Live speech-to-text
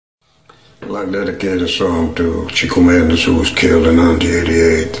I'd like to dedicate a song to Chico Mendes, who was killed in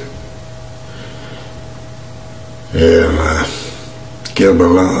 1988. And killed by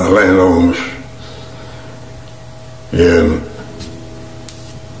landowners. And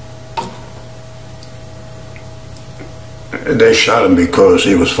they shot him because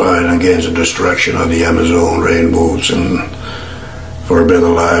he was fighting against the destruction of the Amazon rainbows and for a better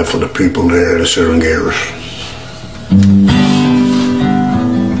life for the people there, the Serengeros.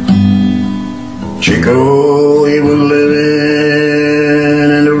 Chico, he was living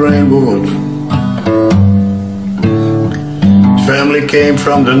in the rainbows. His family came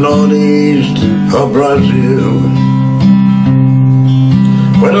from the northeast of Brazil,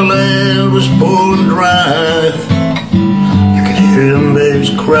 where the land was poor and dry. You could hear them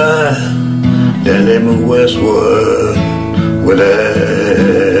babies cry. Then they moved westward with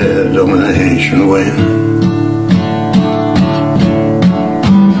that domination wind.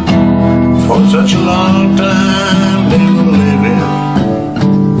 For such a long time they were living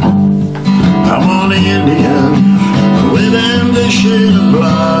among the Indians, with them they shed of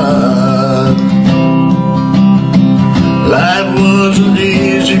blood. Life wasn't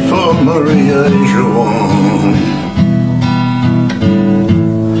easy for Maria Joan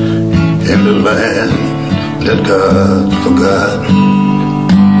in the land that God forgot.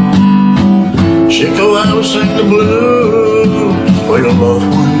 Chico, I will sing the blues for your loved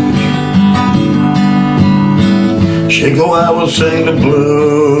ones. Chico, I will sing the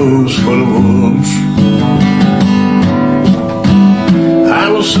blues for the wolves. I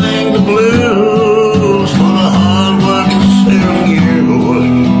will sing the blues for the hard-working Serengeros.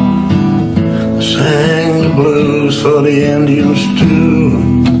 Sing the blues for the Indians too.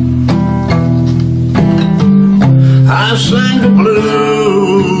 I sing the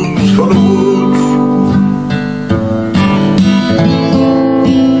blues for the wolves.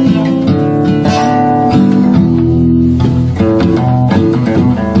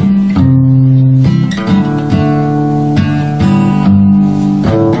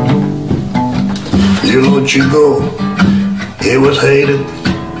 You know, Chico, he was hated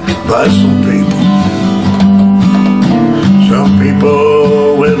by some people. Some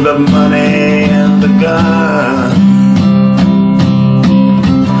people with the money and the gun.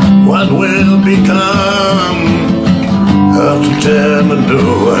 What will become of the Tamado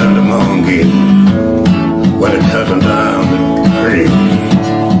and the monkey when it cut down the creek?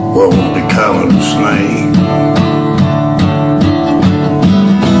 What will become of the snake?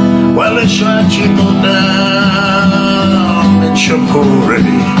 Well, they shot Chico down in Xapuri.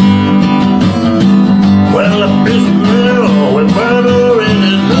 Well, a prisoner with murder in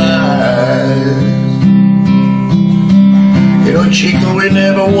his eyes. You know, Chico, he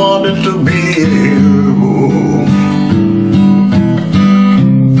never wanted to be a hero,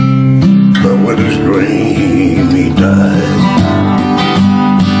 but with his dream he died.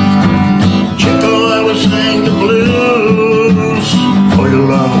 Chico, I will sing the blues for your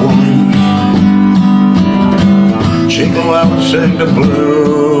loved woman. Chico, I will sing the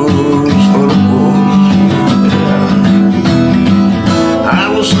blues for the wolves. I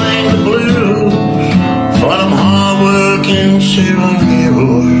will sing the blues for them hard-working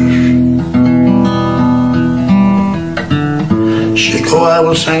Serengeros. Chico, I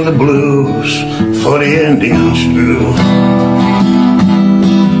will sing the blues for the Indians too.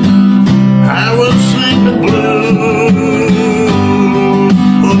 I will sing the blues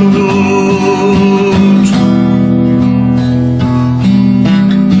for the wolves.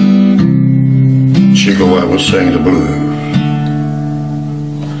 Chico, I will sing the blues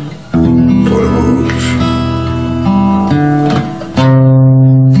for the wolves.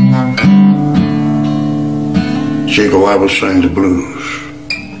 Chico, I will sing the blues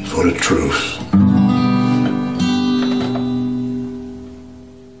for the truth.